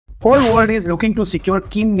Whole world is looking to secure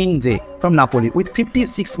Min-Jae from Napoli with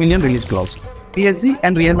 56 million release clause. PSG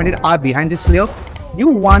and Real Madrid are behind this player. You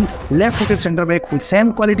want left-footed centre back with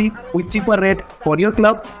same quality with cheaper rate for your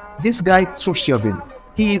club? This guy suits your bill.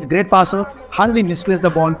 He is great passer, hardly misplaces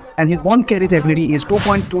the ball, and his ball carriage ability is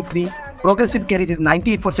 2.23. Progressive carriage is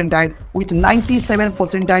 98 percentile with 97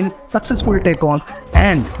 percentile successful take on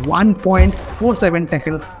and 1.47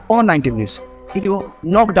 tackle per 90 minutes. It will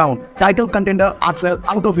knock down title contender Arsenal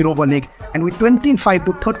out of Europa League, and with 25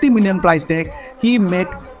 to 30 million price tag, he made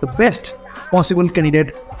the best possible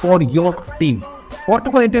candidate for your team.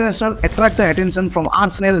 Portugal international attract the attention from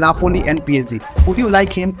Arsenal, Napoli and PSG. Would you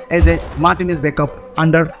like him as a Martinez backup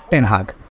under Ten Hag?